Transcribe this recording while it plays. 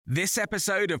This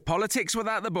episode of Politics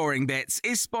Without the Boring Bits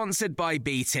is sponsored by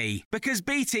BT, because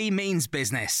BT means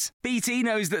business. BT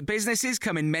knows that businesses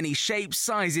come in many shapes,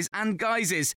 sizes and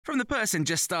guises, from the person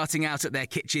just starting out at their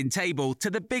kitchen table to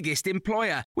the biggest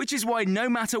employer, which is why no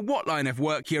matter what line of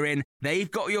work you're in,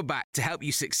 they've got your back to help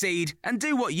you succeed and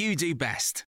do what you do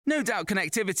best. No doubt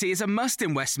connectivity is a must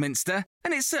in Westminster,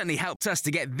 and it certainly helped us to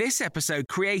get this episode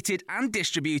created and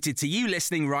distributed to you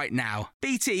listening right now.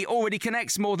 BT already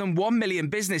connects more than 1 million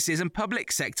businesses and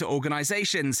public sector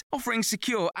organisations, offering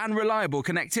secure and reliable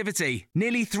connectivity.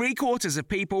 Nearly 3/4 of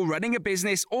people running a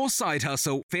business or side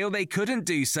hustle feel they couldn't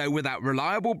do so without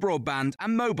reliable broadband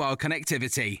and mobile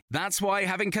connectivity. That's why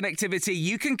having connectivity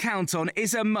you can count on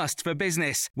is a must for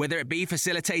business, whether it be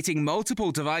facilitating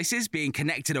multiple devices being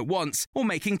connected at once or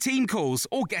making team calls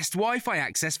or guest Wi-Fi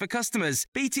access for customers.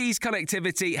 BT's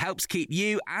connectivity helps keep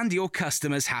you and your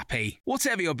customers happy.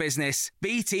 Whatever your business,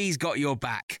 BT's got your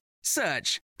back.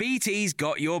 Search BT's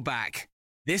got your back.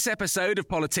 This episode of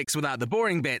Politics Without the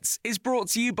Boring Bits is brought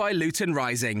to you by Luton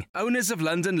Rising, owners of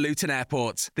London Luton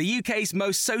Airport, the UK's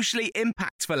most socially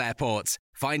impactful airport.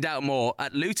 Find out more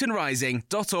at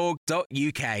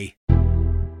lutonrising.org.uk.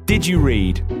 Did You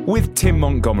Read? With Tim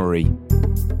Montgomery.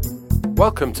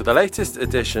 Welcome to the latest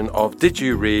edition of Did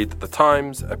You Read? The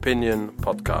Times Opinion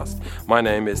Podcast. My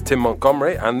name is Tim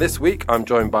Montgomery, and this week I'm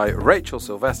joined by Rachel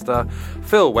Sylvester,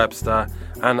 Phil Webster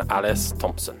and Alice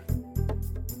Thompson.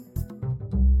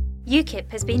 UKIP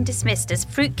has been dismissed as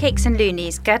fruitcakes and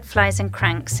loonies, gadflies and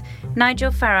cranks.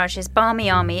 Nigel Farage's balmy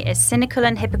army is cynical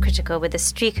and hypocritical with a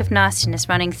streak of nastiness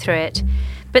running through it.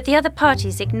 But the other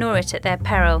parties ignore it at their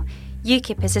peril.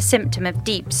 UKIP is a symptom of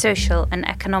deep social and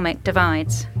economic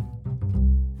divides.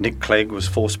 Nick Clegg was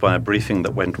forced by a briefing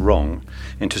that went wrong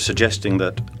into suggesting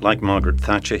that, like Margaret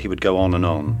Thatcher, he would go on and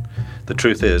on. The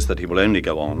truth is that he will only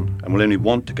go on, and will only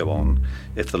want to go on,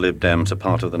 if the Lib Dems are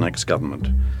part of the next government.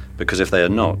 Because if they are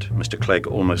not, Mr Clegg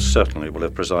almost certainly will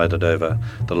have presided over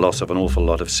the loss of an awful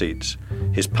lot of seats.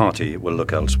 His party will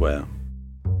look elsewhere.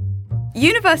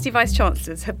 University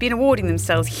Vice-Chancellors have been awarding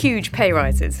themselves huge pay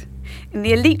rises. In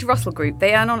the elite Russell Group,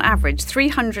 they earn on average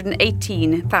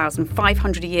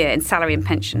 $318,500 a year in salary and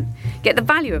pension. Yet the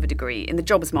value of a degree in the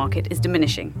jobs market is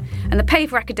diminishing, and the pay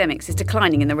for academics is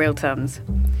declining in the real terms.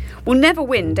 We'll never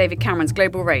win David Cameron's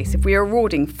global race if we are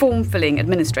awarding form-filling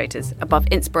administrators above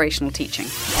inspirational teaching.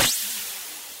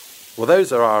 Well,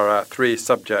 those are our three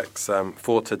subjects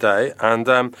for today, and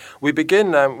we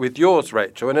begin with yours,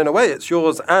 Rachel, and in a way it's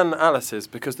yours and Alice's,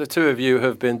 because the two of you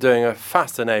have been doing a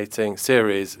fascinating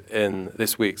series in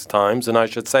this week's Times, and I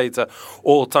should say to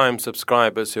all Times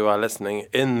subscribers who are listening,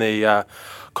 in the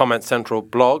Comment Central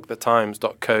blog,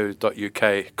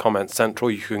 thetimes.co.uk Comment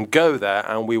Central, you can go there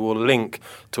and we will link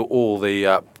to all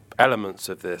the elements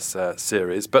of this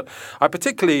series. But I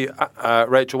particularly,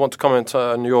 Rachel, want to comment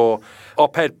on your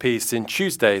op-ed piece in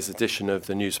Tuesday's edition of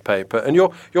the newspaper. And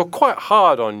you're quite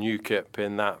hard on UKIP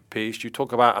in that piece. You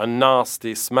talk about a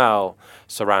nasty smell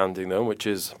surrounding them, which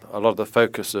is a lot of the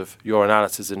focus of your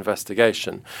analysis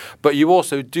investigation. But you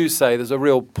also do say there's a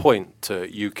real point to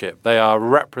UKIP. They are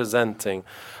representing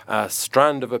a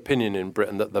strand of opinion in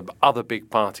Britain that the other big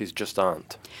parties just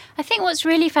aren't. I think what's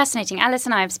really fascinating, Alice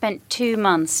and I have spent 2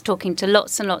 months talking to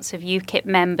lots and lots of UKIP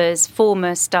members,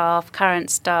 former staff, current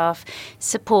staff,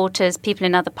 supporters, people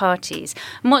in other parties.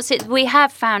 And we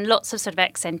have found lots of sort of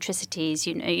eccentricities,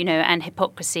 you know, and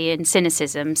hypocrisy and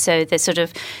cynicism. So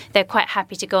they're quite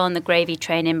happy to go on the gravy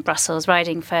train in Brussels,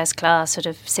 riding first class, sort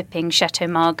of sipping Chateau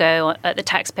Margaux at the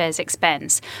taxpayers'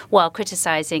 expense, while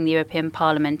criticising the European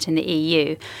Parliament and the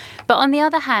EU. But on the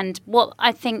other hand, what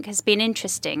I think has been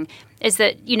interesting is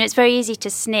that, you know, it's very easy to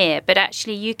sneer, but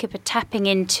actually UKIP are tapping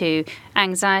into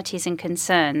anxieties and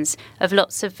concerns of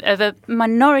a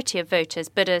minority of voters,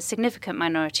 but a significant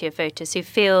minority of voters who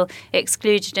feel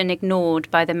excluded and ignored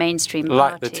by the mainstream parties.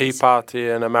 Like the Tea Party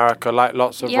in America, like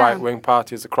lots of right-wing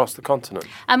parties across the continent.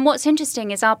 And what's interesting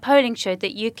is our polling showed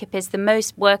that UKIP is the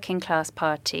most working-class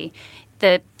party.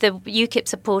 The UKIP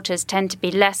supporters tend to be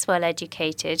less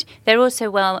well-educated. They're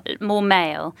also more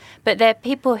male, but they're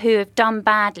people who have done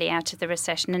badly out of the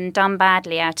recession and done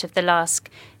badly out of the last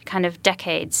kind of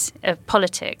decades of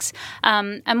politics.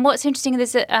 And what's interesting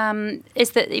is that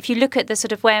if you look at the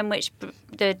sort of way in which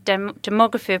the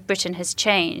demography of Britain has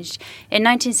changed, in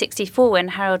 1964 when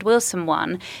Harold Wilson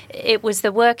won, it was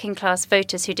the working class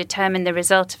voters who determined the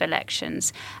result of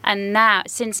elections. And now,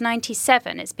 since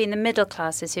 97, it's been the middle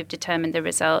classes who've determined the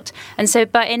result. And so,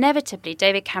 but inevitably,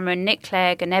 David Cameron, Nick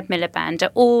Clegg and Ed Miliband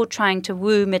are all trying to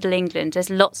woo Middle England. There's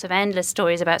lots of endless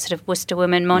stories about sort of Worcester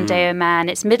woman, Mondeo man.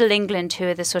 It's Middle England who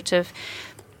are the sort of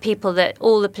people that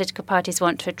all the political parties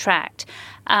want to attract.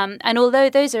 And although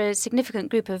those are a significant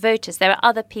group of voters, there are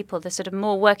other people, the sort of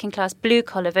more working class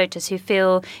blue-collar voters who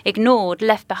feel ignored,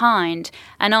 left behind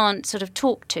and aren't sort of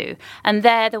talked to. And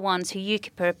they're the ones who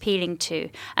UKIP are appealing to.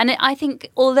 And I think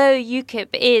although UKIP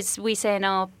is, we say in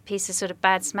our piece, a sort of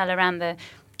bad smell around the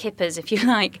kippers, if you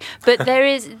like, but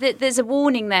there's a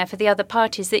warning there for the other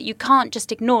parties that you can't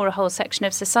just ignore a whole section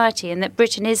of society, and that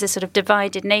Britain is a sort of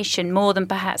divided nation more than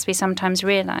perhaps we sometimes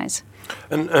realise.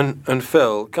 And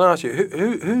Phil, can I ask you,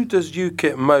 who does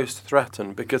UKIP most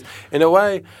threaten? Because in a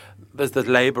way, there's the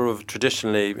Labour of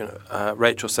traditionally,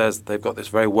 Rachel says they've got this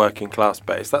very working class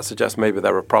base. That suggests maybe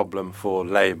they're a problem for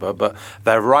Labour, but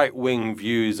their right-wing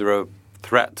views are a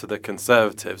threat to the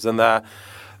Conservatives, and their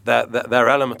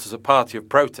element as a party of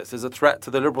protest is a threat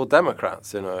to the Liberal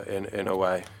Democrats in a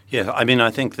way. Yeah, I mean, I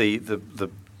think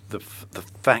the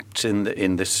facts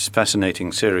in this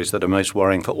fascinating series that are most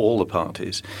worrying for all the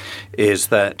parties is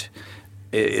that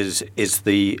is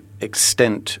the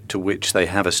extent to which they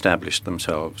have established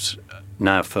themselves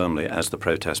now firmly as the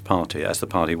protest party, as the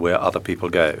party where other people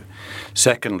go.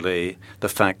 Secondly, the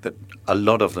fact that a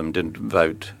lot of them didn't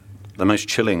vote. The most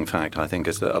chilling fact, I think,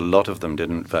 is that a lot of them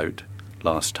didn't vote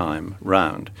last time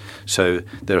round. So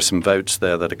there are some votes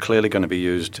there that are clearly going to be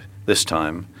used this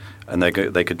time, and they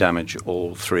could damage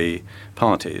all three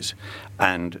parties.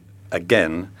 And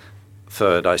again,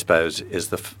 third, I suppose, is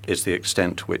the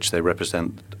extent to which they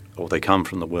represent or they come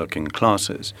from the working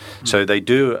classes. So they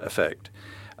do affect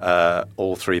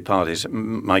all three parties.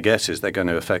 My guess is they're going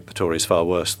to affect the Tories far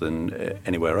worse than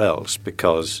anywhere else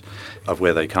because of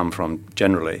where they come from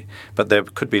generally. But there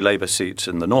could be Labour seats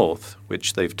in the north,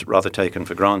 which they've rather taken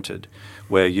for granted,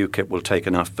 where UKIP will take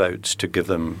enough votes to give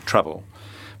them trouble.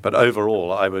 But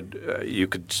overall,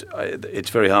 it's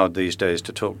very hard these days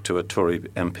to talk to a Tory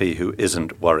MP who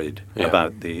isn't worried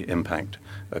about the impact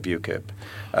of UKIP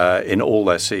in all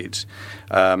their seats.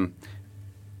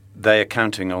 They are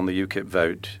counting on the UKIP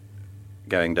vote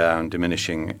going down,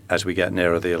 diminishing as we get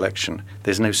nearer the election.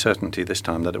 There's no certainty this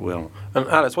time that it will. And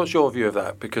Alice, what's your view of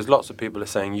that? Because lots of people are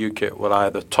saying UKIP will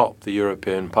either top the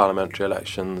European parliamentary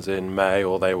elections in May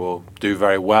or they will do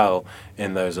very well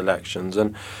in those elections.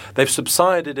 And they've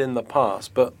subsided in the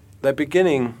past, but they're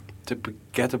beginning to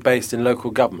get a base in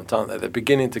local government, aren't they? They're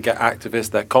beginning to get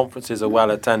activists. Their conferences are well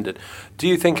attended. Do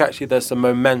you think actually there's some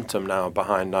momentum now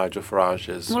behind Nigel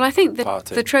Farage's Well, I think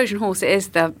party? the Trojan horse is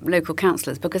the local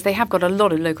councillors, because they have got a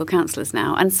lot of local councillors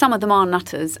now, and some of them are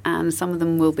nutters and some of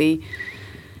them will be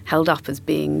held up as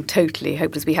being totally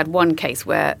hopeless. We had one case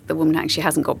where the woman actually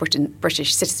hasn't got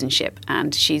British citizenship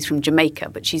and she's from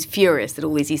Jamaica, but she's furious that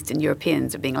all these Eastern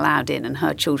Europeans are being allowed in and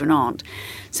her children aren't.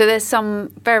 So there's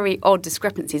some very odd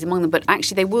discrepancies among them, but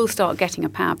actually they will start getting a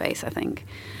power base, I think.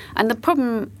 And the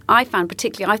problem I found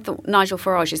particularly, I thought Nigel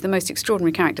Farage is the most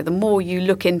extraordinary character. The more you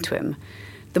look into him,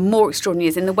 the more extraordinary he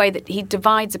is in the way that he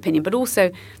divides opinion, but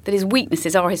also that his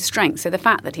weaknesses are his strengths. So the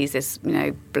fact that he's this,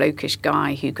 blokish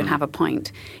guy who can have a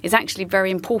pint is actually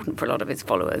very important for a lot of his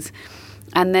followers.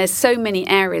 And there's so many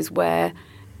areas where,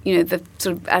 the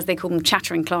sort of, as they call them,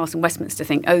 chattering class in Westminster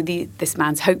think, this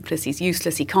man's hopeless, he's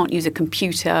useless, he can't use a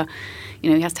computer,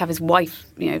 he has to have his wife,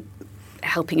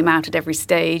 helping him out at every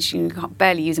stage. You can't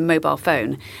barely use a mobile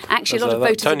phone. Actually, a lot of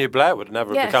voters... Tony Blair would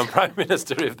never have become Prime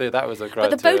Minister if that was a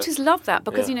criteria. But the voters love that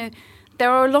because,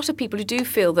 there are a lot of people who do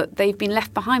feel that they've been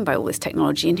left behind by all this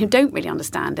technology and who don't really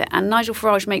understand it. And Nigel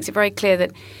Farage makes it very clear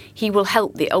that he will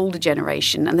help the older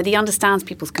generation and that he understands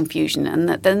people's confusion and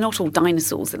that they're not all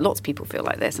dinosaurs, that lots of people feel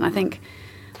like this. And I think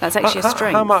that's actually a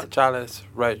strength. How much, Alice,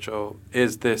 Rachel,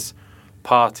 is this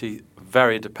party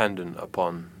very dependent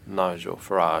upon Nigel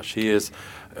Farage? He is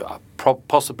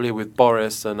possibly with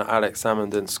Boris and Alex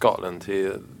Salmond in Scotland.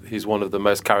 He's one of the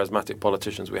most charismatic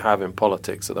politicians we have in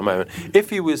politics at the moment. If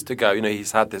he was to go,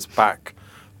 he's had this back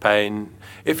pain.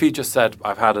 If he just said,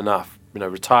 I've had enough,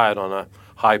 retired on a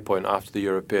high point after the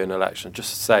European election,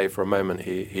 just to say for a moment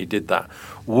he did that,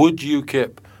 would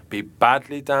UKIP be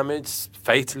badly damaged,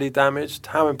 fatally damaged?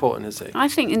 How important is he? I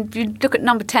think if you look at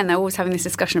number 10, they're always having this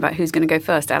discussion about who's going to go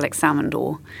first, Alex Salmond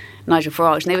or Nigel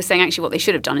Farage. And they were saying actually what they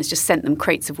should have done is just sent them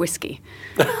crates of whiskey.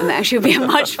 And that actually would be a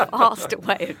much faster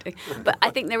way of doing it. But I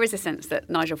think there is a sense that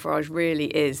Nigel Farage really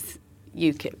is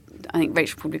UKIP. I think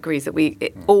Rachel probably agrees that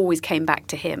it always came back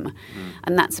to him.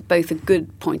 And that's both a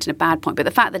good point and a bad point. But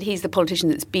the fact that he's the politician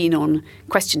that's been on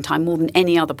Question Time more than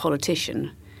any other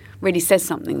politician really says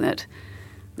something that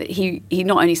he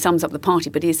not only sums up the party,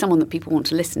 but he is someone that people want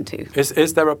to listen to.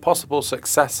 Is there a possible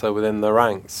successor within the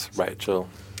ranks, Rachel?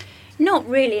 Not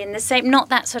really in the same, not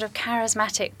that sort of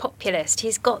charismatic populist.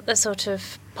 He's got the sort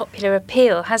of popular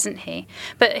appeal, hasn't he?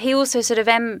 But he also sort of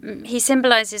he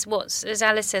symbolises what's, as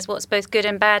Alice says, what's both good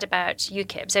and bad about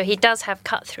UKIP. So he does have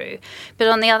cut through, but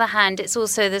on the other hand, it's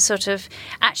also the sort of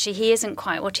actually he isn't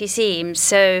quite what he seems.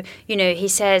 So he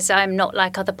says, I'm not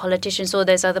like other politicians or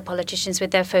those other politicians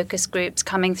with their focus groups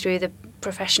coming through the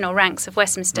professional ranks of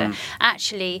Westminster.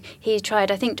 Actually, he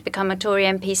tried, I think, to become a Tory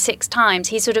MP 6 times.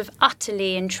 He's sort of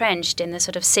utterly entrenched in the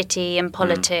sort of city and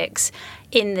politics,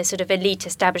 in the sort of elite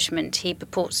establishment he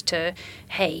purports to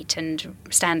hate and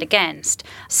stand against.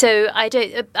 So I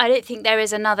don't think there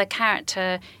is another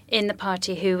character in the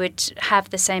party who would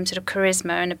have the same sort of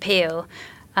charisma and appeal.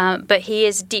 But he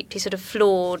is a deeply sort of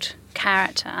flawed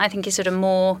character. I think he's sort of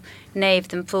more knave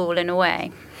than fool in a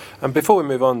way. And before we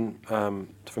move on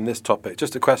from this topic,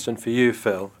 just a question for you,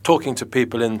 Phil. Talking to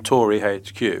people in Tory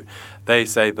HQ, they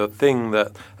say the thing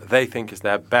that they think is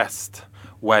their best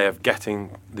way of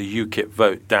getting the UKIP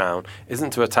vote down isn't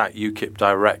to attack UKIP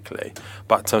directly,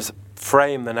 but to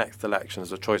frame the next election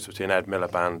as a choice between Ed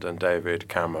Miliband and David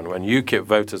Cameron. When UKIP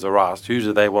voters are asked who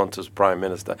do they want as Prime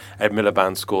Minister, Ed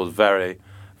Miliband scores very,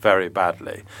 very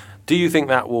badly. Do you think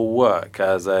that will work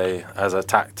as a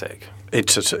tactic?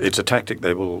 It's a tactic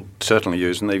they will certainly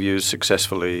use, and they've used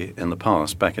successfully in the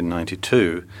past. Back in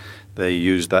 '92, they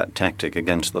used that tactic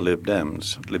against the Lib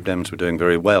Dems. Lib Dems were doing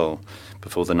very well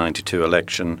before the '92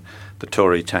 election. The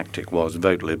Tory tactic was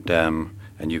vote Lib Dem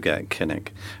and you get Kinnock.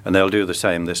 And they'll do the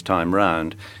same this time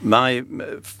round.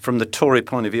 From the Tory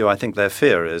point of view, I think their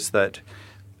fear is that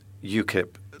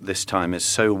UKIP this time is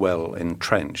so well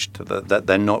entrenched that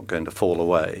they're not going to fall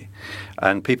away.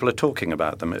 And people are talking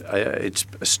about them. It's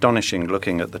astonishing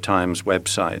looking at the Times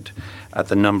website at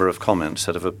the number of comments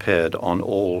that have appeared on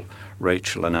all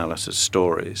Rachel and Alice's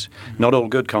stories. Not all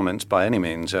good comments by any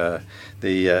means.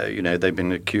 They've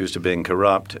been accused of being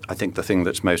corrupt. I think the thing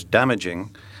that's most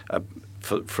damaging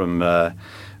from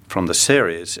the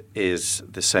series is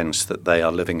the sense that they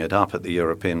are living it up at the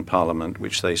European Parliament,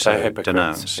 which they so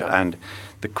denounce, and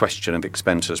the question of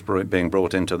expenses being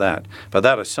brought into that. But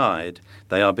that aside,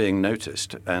 they are being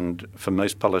noticed, and for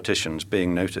most politicians,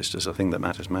 being noticed is the thing that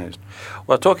matters most.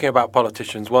 Well, talking about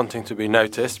politicians wanting to be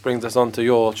noticed brings us on to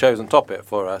your chosen topic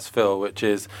for us, Phil, which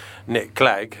is Nick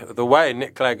Clegg. The way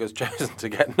Nick Clegg has chosen to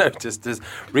get noticed is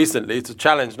recently to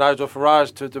challenge Nigel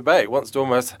Farage to a debate.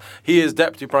 He is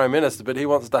Deputy Prime Minister, but he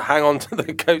wants to hang on to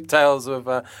the coattails of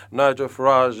Nigel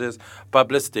Farage's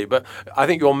publicity. But I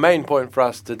think your main point for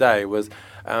us today was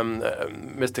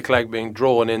Mr. Clegg being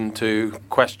drawn into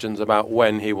questions about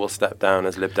when he will step down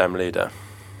as Lib Dem leader.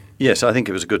 Yes, I think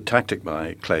it was a good tactic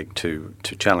by Clegg to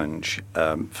challenge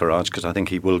Farage, because I think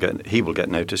he will get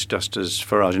noticed just as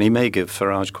Farage, and he may give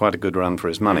Farage quite a good run for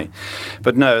his money.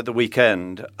 But no, at the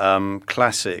weekend,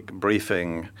 classic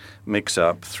briefing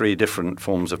mix-up, 3 different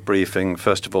forms of briefing.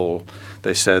 First of all,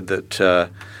 they said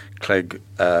that Clegg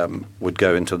would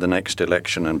go into the next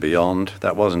election and beyond.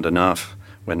 That wasn't enough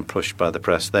when pushed by the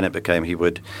press. Then it became he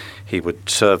would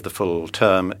serve the full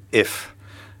term if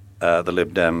the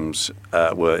Lib Dems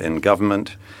were in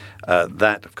government.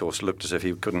 That, of course, looked as if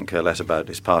he couldn't care less about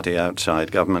his party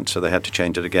outside government, so they had to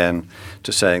change it again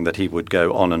to saying that he would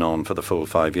go on and on for the full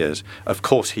 5 years. Of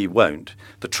course he won't.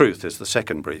 The truth is the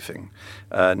second briefing.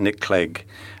 Nick Clegg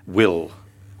will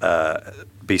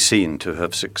be seen to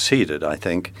have succeeded, I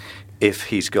think, if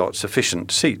he's got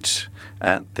sufficient seats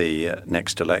at the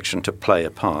next election to play a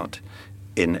part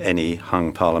in any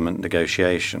hung parliament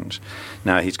negotiations.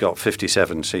 Now, he's got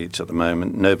 57 seats at the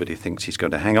moment. Nobody thinks he's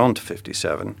going to hang on to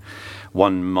 57.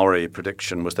 One Murray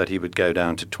prediction was that he would go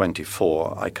down to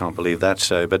 24. I can't believe that's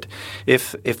so. But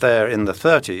if they're in the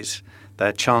 30s,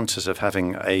 their chances of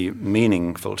having a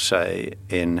meaningful say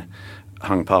in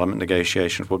hung parliament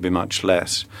negotiations would be much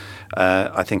less.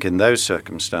 I think in those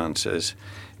circumstances,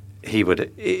 he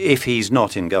would, if he's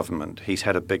not in government, he's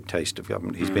had a big taste of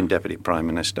government. He's been Deputy Prime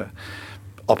Minister.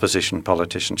 Opposition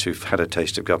politicians who've had a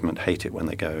taste of government hate it when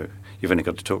they go. You've only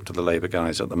got to talk to the Labour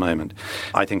guys at the moment.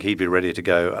 I think he'd be ready to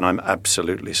go, and I'm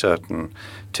absolutely certain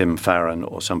Tim Farron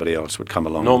or somebody else would come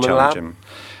along and challenge him.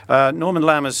 Norman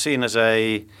Lamb is seen as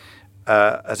a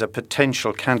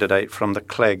potential candidate from the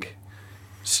Clegg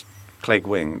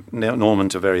wing.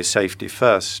 Norman's a very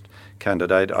safety-first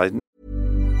candidate.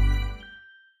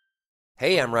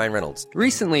 Hey, I'm Ryan Reynolds.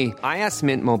 Recently, I asked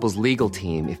Mint Mobile's legal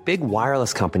team if big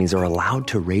wireless companies are allowed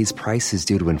to raise prices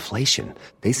due to inflation.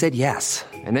 They said yes.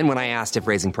 And then when I asked if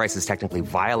raising prices technically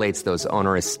violates those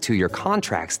onerous 2-year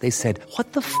contracts, they said,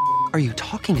 "What the f*** are you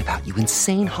talking about, you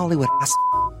insane Hollywood ass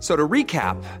f- So to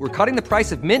recap, we're cutting the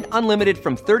price of Mint Unlimited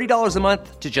from $30 a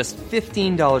month to just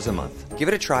 $15 a month. Give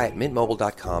it a try at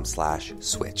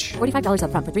mintmobile.com/switch. $45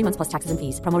 up front for 3 months plus taxes and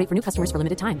fees. Promo rate for new customers for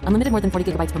limited time. Unlimited more than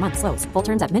 40 gigabytes per month. Slows full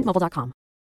terms at mintmobile.com.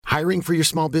 Hiring for your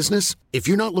small business? If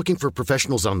you're not looking for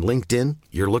professionals on LinkedIn,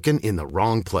 you're looking in the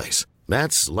wrong place.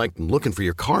 That's like looking for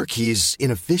your car keys in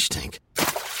a fish tank.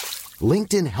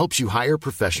 LinkedIn helps you hire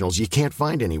professionals you can't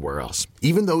find anywhere else,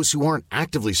 even those who aren't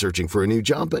actively searching for a new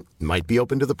job but might be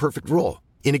open to the perfect role.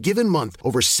 In a given month,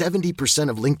 over 70%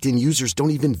 of LinkedIn users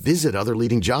don't even visit other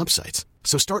leading job sites.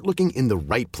 So start looking in the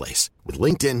right place. With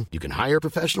LinkedIn, you can hire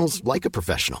professionals like a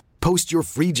professional. Post your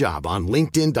free job on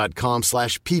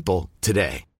linkedin.com/people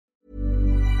today.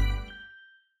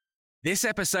 This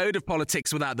episode of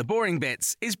Politics Without the Boring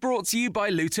Bits is brought to you by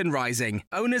Luton Rising,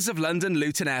 owners of London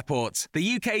Luton Airport, the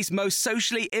UK's most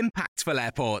socially impactful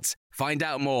airport. Find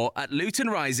out more at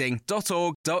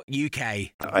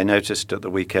lutonrising.org.uk. I noticed at the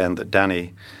weekend that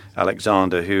Danny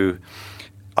Alexander, who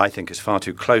I think is far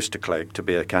too close to Clegg to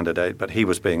be a candidate, but he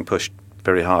was being pushed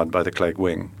very hard by the Clegg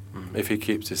wing. If he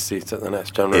keeps his seat at the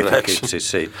next general election. election. If he keeps his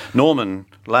seat. Norman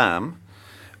Lamb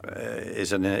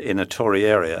is in a Tory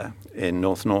area in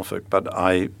North Norfolk, but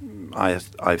I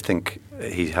think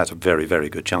he has a very, very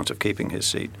good chance of keeping his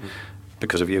seat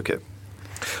because of UKIP.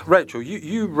 Rachel,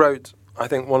 you wrote, I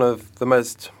think, one of the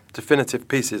most definitive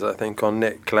pieces, I think, on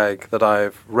Nick Clegg that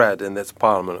I've read in this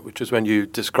Parliament, which was when you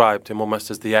described him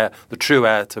almost as the true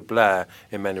heir to Blair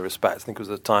in many respects. I think it was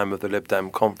the time of the Lib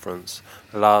Dem conference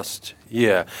last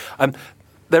year.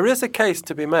 There is a case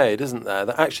to be made, isn't there,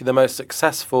 that actually the most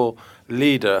successful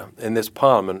leader in this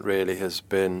Parliament really has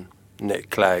been Nick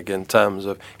Clegg in terms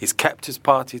of he's kept his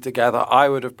party together. I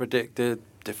would have predicted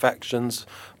defections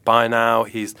by now.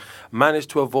 He's managed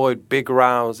to avoid big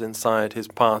rows inside his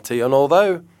party. And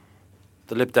although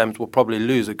the Lib Dems will probably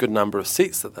lose a good number of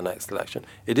seats at the next election,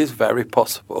 it is very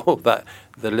possible that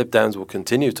the Lib Dems will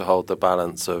continue to hold the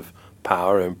balance of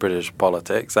power in British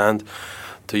politics. And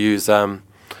to use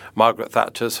Margaret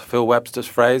Thatcher's, Phil Webster's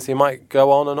phrase, he might go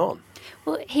on and on.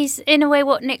 Well, he's, in a way,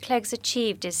 what Nick Clegg's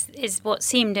achieved is what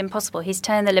seemed impossible. He's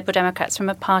turned the Liberal Democrats from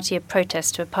a party of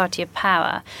protest to a party of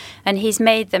power, and he's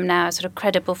made them now a sort of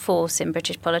credible force in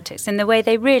British politics in the way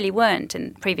they really weren't.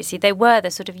 And previously, they were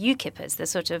the sort of UKIPers, the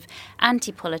sort of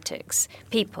anti-politics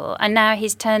people, and now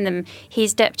he's turned them.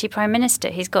 He's Deputy Prime Minister.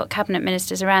 He's got cabinet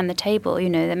ministers around the table.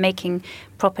 You know, they're making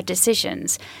proper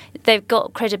decisions. They've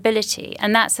got credibility,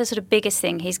 and that's the sort of biggest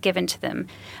thing he's given to them.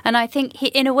 And I think,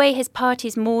 in a way, his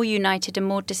party's more united and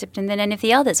more disciplined than any of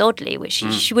the others, oddly, which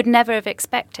she would never have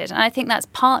expected. And I think that's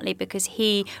partly because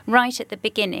he, right at the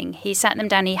beginning, he sat them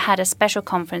down, he had a special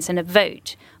conference and a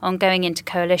vote on going into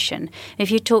coalition. If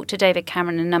you talk to David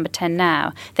Cameron and Number 10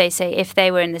 now, they say if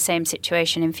they were in the same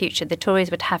situation in future, the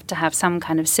Tories would have to have some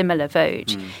kind of similar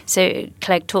vote. So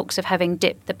Clegg talks of having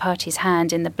dipped the party's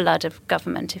hand in the blood of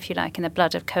government, if you like, in the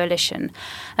blood of coalition.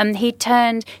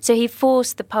 He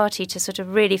forced the party to sort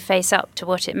of really face up to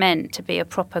what it meant to be a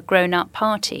proper grown-up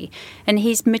party. And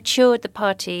he's matured the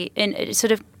party in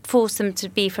sort of forced them to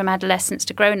be from adolescents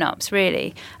to grown-ups,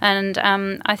 really. And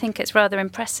I think it's rather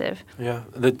impressive. Yeah.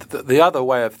 The other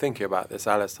way of thinking about this,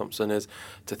 Alice Thompson, is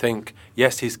to think,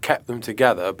 yes, he's kept them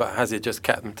together, but has he just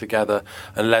kept them together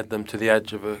and led them to the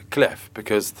edge of a cliff?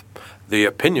 Because the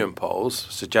opinion polls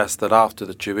suggest that after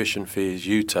the tuition fees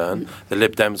U-turn, the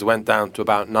Lib Dems went down to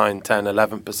about 9, 10,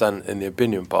 11% in the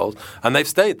opinion polls, and they've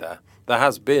stayed there. There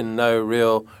has been no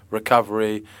real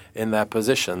recovery in their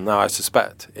position. Now, I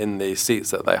suspect in the seats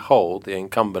that they hold, the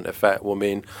incumbent effect will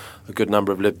mean a good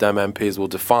number of Lib Dem MPs will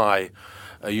defy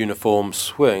a uniform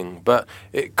swing. But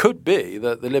it could be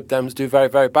that the Lib Dems do very,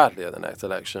 very badly at the next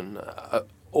election,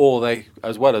 or they,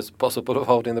 as well as possible, of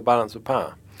holding the balance of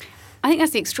power. I think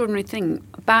that's the extraordinary thing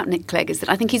about Nick Clegg, is that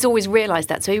I think he's always realised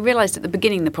that. So he realised at the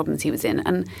beginning the problems he was in,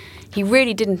 and he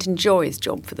really didn't enjoy his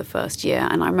job for the first year.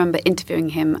 And I remember interviewing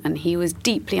him, and he was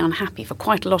deeply unhappy for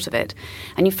quite a lot of it.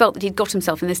 And you felt that he'd got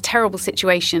himself in this terrible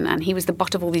situation, and he was the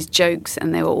butt of all these jokes,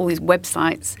 and there were all these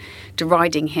websites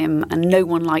deriding him, and no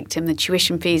one liked him, the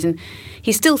tuition fees. And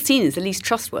he's still seen as the least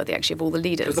trustworthy, actually, of all the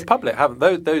leaders. Because the public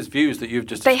haven't, those views that you've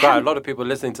just described, a lot of people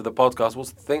listening to the podcast will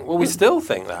think, well, we still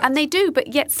think that. And they do,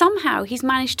 but yet somehow he's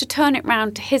managed to turn it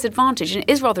round to his advantage, and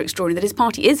it is rather extraordinary that his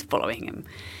party is following him,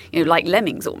 like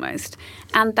lemmings almost,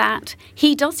 and that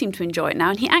he does seem to enjoy it now,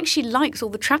 and he actually likes all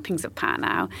the trappings of power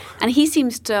now, and he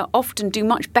seems to often do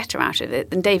much better out of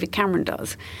it than David Cameron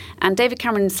does. And David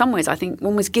Cameron, in some ways, I think,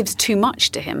 almost gives too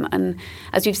much to him. And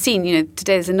as we've seen,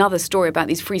 today there's another story about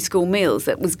these free school meals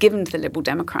that was given to the Liberal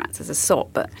Democrats as a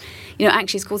sop, but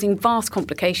actually it's causing vast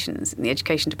complications in the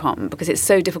education department because it's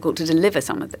so difficult to deliver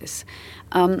some of this.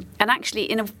 And And actually,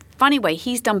 in a funny way,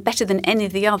 he's done better than any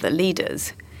of the other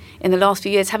leaders in the last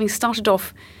few years, having started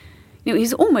off, he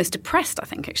was almost depressed, I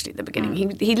think, actually, at the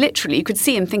beginning. He literally, you could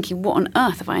see him thinking, what on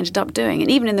earth have I ended up doing? And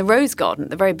even in the Rose Garden, at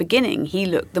the very beginning, he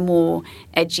looked the more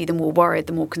edgy, the more worried,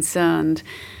 the more concerned.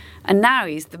 And now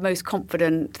he's the most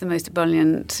confident, the most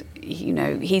ebullient.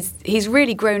 He's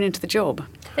really grown into the job.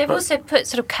 They've also put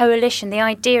sort of coalition, the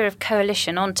idea of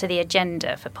coalition, onto the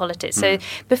agenda for politics. So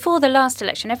before the last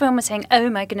election, everyone was saying, oh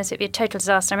my goodness, it would be a total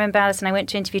disaster. I remember Alice and I went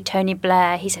to interview Tony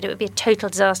Blair. He said it would be a total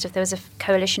disaster if there was a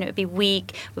coalition. It would be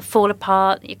weak, would fall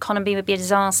apart, the economy would be a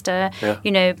disaster,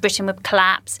 Britain would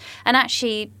collapse. And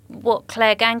actually, what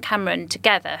Clegg and Cameron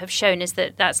together have shown is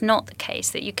that that's not the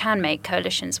case, that you can make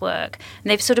coalitions work.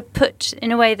 And they've sort of put,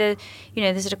 in a way, the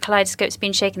sort of kaleidoscope's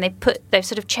been shaken. They've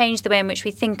sort of changed the way in which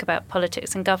we think about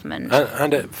politics and government.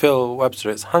 And Phil Webster,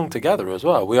 it's hung together as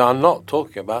well. We are not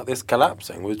talking about this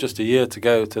collapsing. With just a year to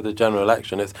go to the general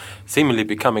election, it's seemingly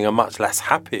becoming a much less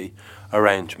happy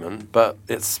arrangement, but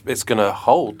it's going to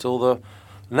hold till the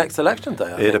next election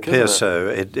day, I think, appears so.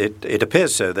 It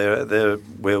appears so.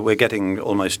 We're getting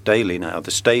almost daily now the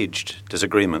staged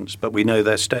disagreements, but we know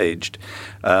they're staged.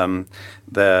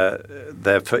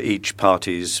 They're for each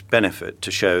party's benefit,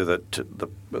 to show that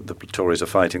the Tories are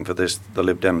fighting for this, the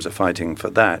Lib Dems are fighting for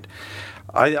that.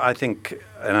 I think,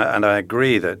 and I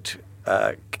agree that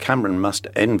Cameron must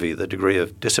envy the degree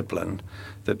of discipline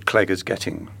that Clegg is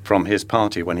getting from his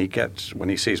party when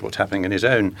he sees what's happening in his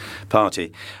own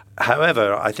party.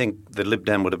 However, I think the Lib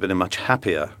Dem would have been a much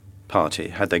happier party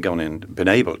had they been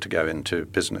able to go into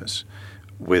business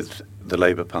with the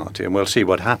Labour Party, and we'll see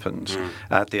what happens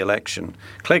at the election.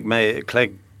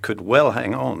 Clegg could well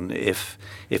hang on if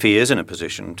he is in a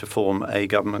position to form a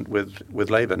government with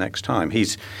Labour next time.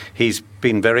 He's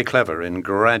been very clever in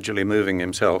gradually moving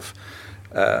himself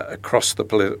across the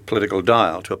political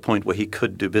dial to a point where he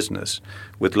could do business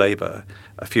with Labour.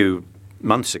 A few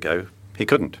months ago, he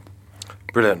couldn't.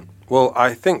 Brilliant. Well,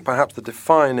 I think perhaps the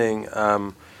defining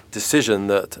decision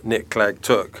that Nick Clegg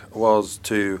took was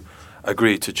to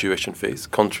agree to tuition fees,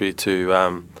 contrary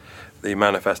to the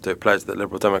manifesto pledge that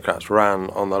Liberal Democrats ran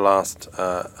on the last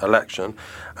election.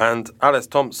 And Alice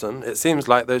Thompson, it seems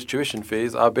like those tuition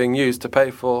fees are being used to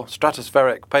pay for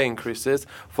stratospheric pay increases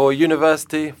for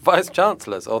university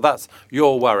vice-chancellors. Or that's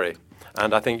your worry.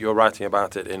 And I think you're writing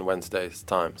about it in Wednesday's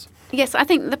Times. Yes, I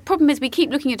think the problem is we keep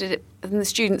looking at it from the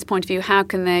students' point of view. How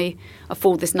can they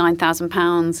afford this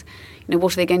 £9,000?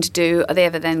 What are they going to do? Are they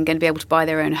ever then going to be able to buy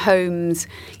their own homes?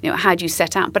 How do you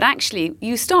set out? But actually,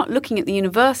 you start looking at the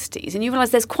universities and you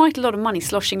realise there's quite a lot of money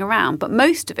sloshing around, but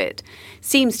most of it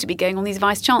seems to be going on these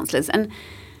vice-chancellors. And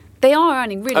they are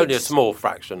earning really... Only a small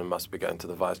fraction must be going to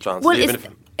the Vice-Chancellor, even if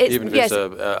it's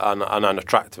an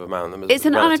unattractive amount. It's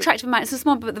an unattractive amount. It's a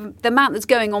small, but the amount that's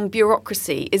going on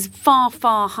bureaucracy is far,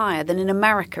 far higher than in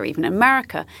America even.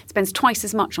 America spends twice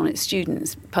as much on its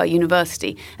students per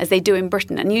university as they do in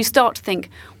Britain. And you start to think,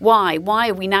 why? Why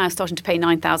are we now starting to pay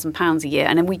 £9,000 a year?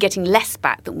 And are we getting less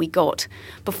back than we got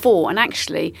before? And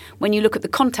actually, when you look at the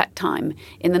contact time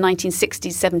in the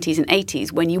 1960s, 70s and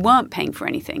 80s, when you weren't paying for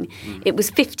anything, it was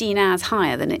 15 hours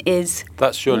higher than it is now.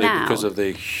 That's surely because of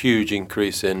the huge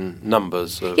increase in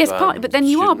numbers of partly, but then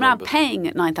you are now numbers. Paying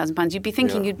at £9,000. You'd be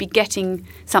thinking you'd be getting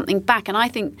something back. And I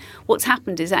think what's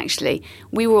happened is actually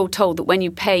we were all told that when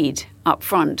you paid up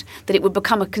front that it would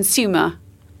become a consumer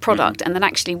product, and then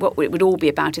actually what it would all be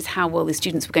about is how well the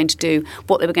students were going to do,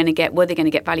 what they were going to get, were they going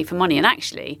to get value for money. And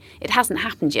actually, it hasn't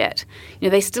happened yet.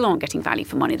 They still aren't getting value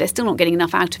for money. They're still not getting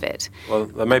enough out of it. Well,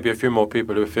 there may be a few more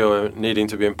people who feel needing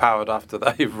to be empowered after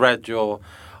they've read your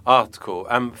article.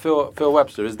 Phil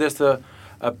Webster, is this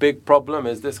a big problem?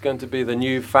 Is this going to be the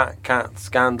new fat cat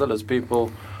scandal as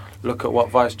people look at what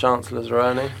vice-chancellors are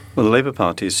earning? Well, the Labour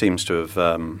Party seems to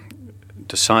have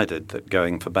decided that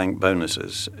going for bank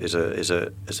bonuses is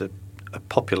a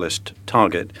populist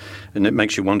target, and it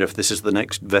makes you wonder if this is the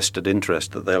next vested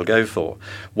interest that they'll go for.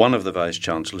 One of the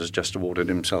vice-chancellors just awarded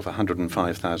himself a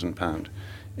 £105,000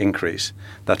 increase.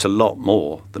 That's a lot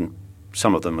more than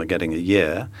some of them are getting a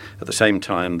year. At the same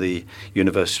time, the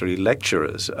university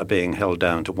lecturers are being held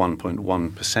down to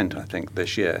 1.1%, I think,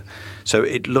 this year. So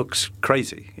it looks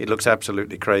crazy. It looks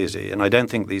absolutely crazy. And I don't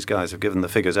think these guys have given the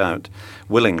figures out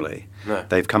willingly. No.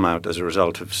 They've come out as a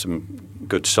result of some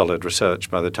good, solid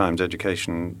research by the Times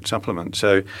Education Supplement.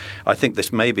 So I think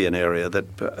this may be an area that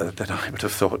I would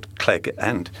have thought Clegg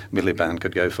and Miliband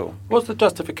could go for. What's the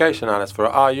justification, Alice, for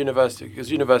our university?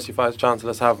 Because university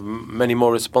vice-chancellors have many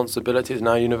more responsibilities realities.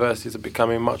 Now universities are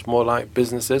becoming much more like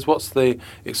businesses. What's the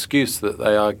excuse that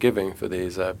they are giving for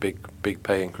these big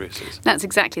pay increases? That's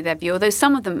exactly their view, although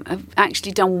some of them have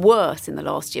actually done worse in the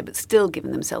last year, but still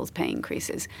given themselves pay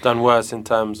increases. Done worse in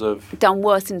terms of? Done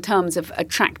worse in terms of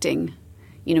attracting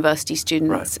university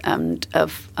students, right, and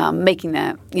of making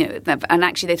their, and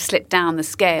actually they've slipped down the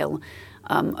scale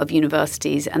of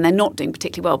universities, and they're not doing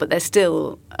particularly well, but they're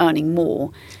still earning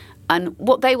more. And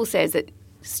what they will say is that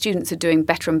students are doing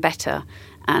better and better,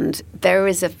 and there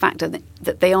is a factor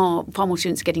that they are far more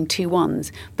students getting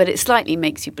 2-1s, but it slightly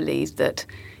makes you believe that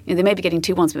they may be getting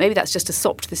 2-1s, but maybe that's just a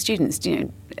sop to the students.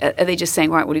 Are they just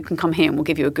saying, right, well, you can come here and we'll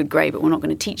give you a good grade, but we're not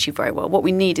going to teach you very well? What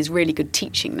we need is really good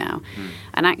teaching now.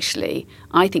 And actually,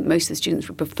 I think most of the students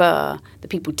would prefer the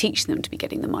people teaching them to be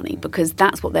getting the money, because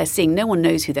that's what they're seeing. No one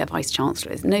knows who their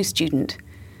vice-chancellor is. No student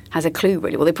has a clue,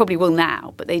 really. Well, they probably will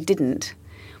now, but they didn't.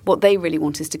 What they really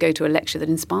want is to go to a lecture that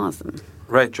inspires them.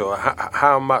 Rachel,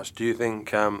 how much do you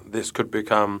think this could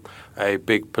become a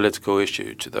big political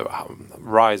issue? To the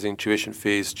rising tuition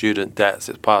fees, student debts,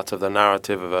 it's part of the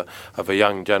narrative of a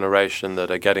young generation that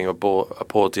are getting a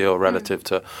poor deal relative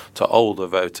to older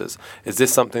voters. Is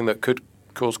this something that could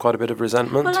cause quite a bit of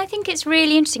resentment? Well, I think it's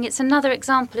really interesting. It's another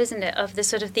example, isn't it, of the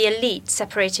sort of the elite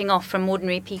separating off from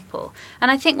ordinary people. And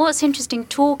I think what's interesting,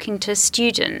 talking to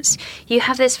students, you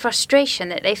have this frustration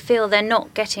that they feel they're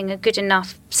not getting a good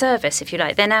enough service, if you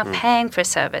like. They're now paying for a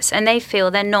service, and they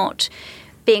feel they're not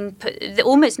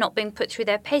almost not being put through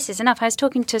their paces enough. I was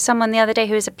talking to someone the other day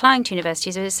who was applying to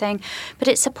universities who was saying, but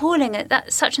it's appalling at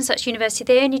that such and such university,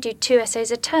 they only do 2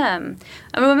 essays a term.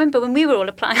 And I remember when we were all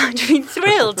applying, I'd been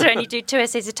thrilled to only do 2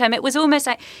 essays a term. It was almost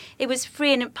like it was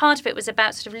free, and part of it was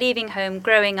about sort of leaving home,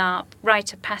 growing up,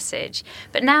 rite of passage.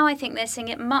 But now I think they're seeing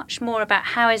it much more about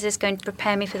how is this going to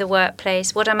prepare me for the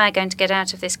workplace? What am I going to get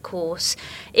out of this course?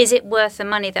 Is it worth the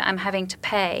money that I'm having to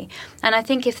pay? And I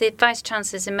think if the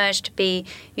Vice-Chancellors emerge to be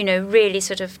really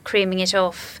sort of creaming it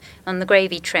off on the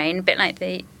gravy train, a bit like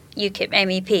the UKIP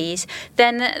MEPs,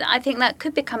 then I think that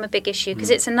could become a big issue, because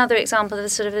it's another example of the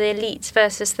sort of the elites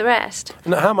versus the rest.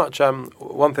 And how much,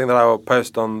 one thing that I will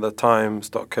post on the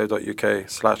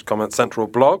times.co.uk/comment central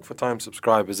blog for Times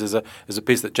subscribers is a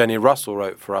piece that Jenny Russell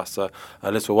wrote for us a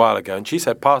little while ago, and she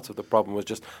said part of the problem was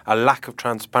just a lack of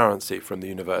transparency from the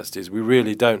universities. We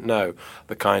really don't know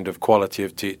the kind of quality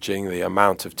of teaching, the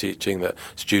amount of teaching that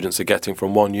students are getting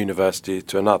from one university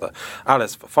to another.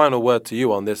 Alice, final word to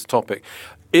you on this topic.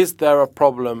 Is there a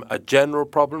problem, a general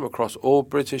problem across all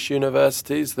British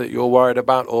universities that you're worried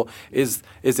about, or is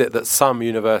it that some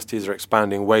universities are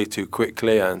expanding way too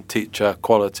quickly and teaching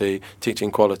quality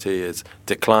is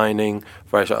declining,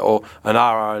 and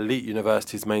are our elite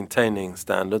universities maintaining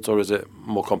standards, or is it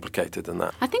more complicated than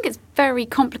that? I think it's very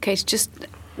complicated, just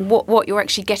what you're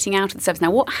actually getting out of the service.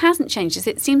 Now, what hasn't changed is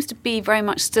it seems to be very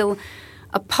much still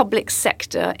a public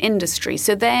sector industry.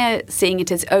 So they're seeing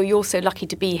it as, oh, you're so lucky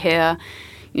to be here,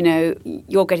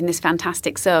 you're getting this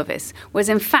fantastic service. Whereas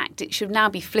in fact, it should now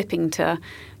be flipping to,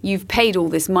 you've paid all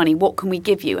this money, what can we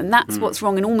give you? And that's what's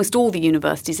wrong in almost all the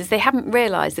universities, is they haven't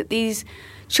realised that these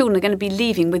children are going to be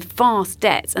leaving with vast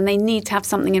debts, and they need to have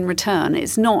something in return.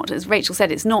 It's not, as Rachel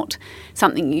said, it's not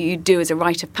something you do as a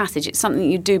rite of passage. It's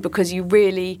something you do because you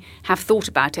really have thought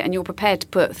about it and you're prepared to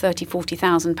put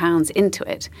 £30,000-40,000 into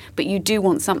it. But you do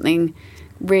want something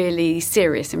really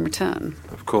serious in return.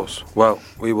 Of course. Well,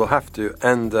 we will have to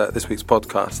end this week's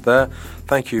podcast there.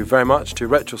 Thank you very much to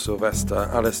Rachel Sylvester,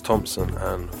 Alice Thompson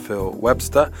and Phil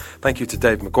Webster. Thank you to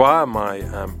Dave Maguire, my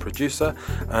producer,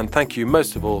 and thank you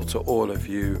most of all to all of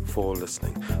you for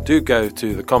listening. Do go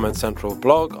to the Comment Central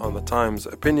blog on the Times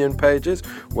opinion pages,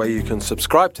 where you can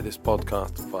subscribe to this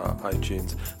podcast via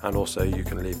iTunes, and also you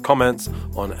can leave comments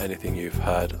on anything you've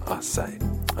heard us say.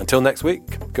 Until next week,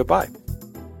 goodbye.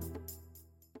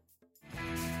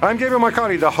 I'm Gabriel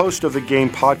Marcotti, the host of the Game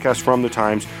podcast from The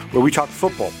Times, where we talk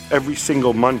football every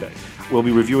single Monday. We'll be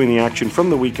reviewing the action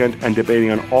from the weekend and debating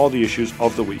on all the issues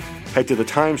of the week. Head to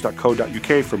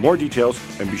thetimes.co.uk for more details,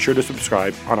 and be sure to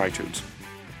subscribe on iTunes.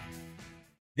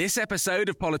 This episode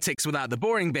of Politics Without the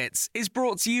Boring Bits is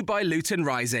brought to you by Luton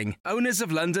Rising, owners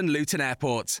of London Luton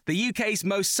Airport, the UK's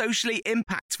most socially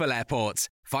impactful airport.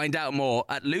 Find out more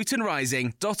at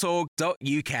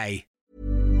lutonrising.org.uk.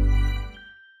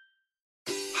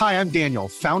 Hi, I'm Daniel,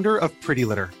 founder of Pretty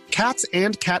Litter. Cats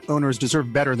and cat owners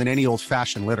deserve better than any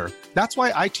old-fashioned litter. That's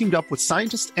why I teamed up with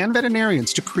scientists and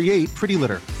veterinarians to create Pretty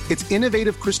Litter. Its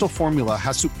innovative crystal formula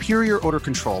has superior odor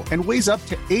control and weighs up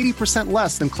to 80%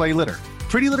 less than clay litter.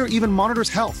 Pretty Litter even monitors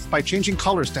health by changing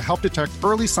colors to help detect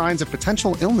early signs of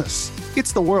potential illness.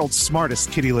 It's the world's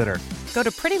smartest kitty litter. Go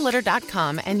to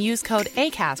prettylitter.com and use code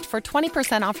ACAST for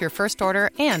 20% off your first order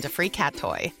and a free cat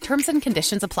toy. Terms and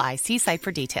conditions apply. See site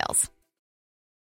for details.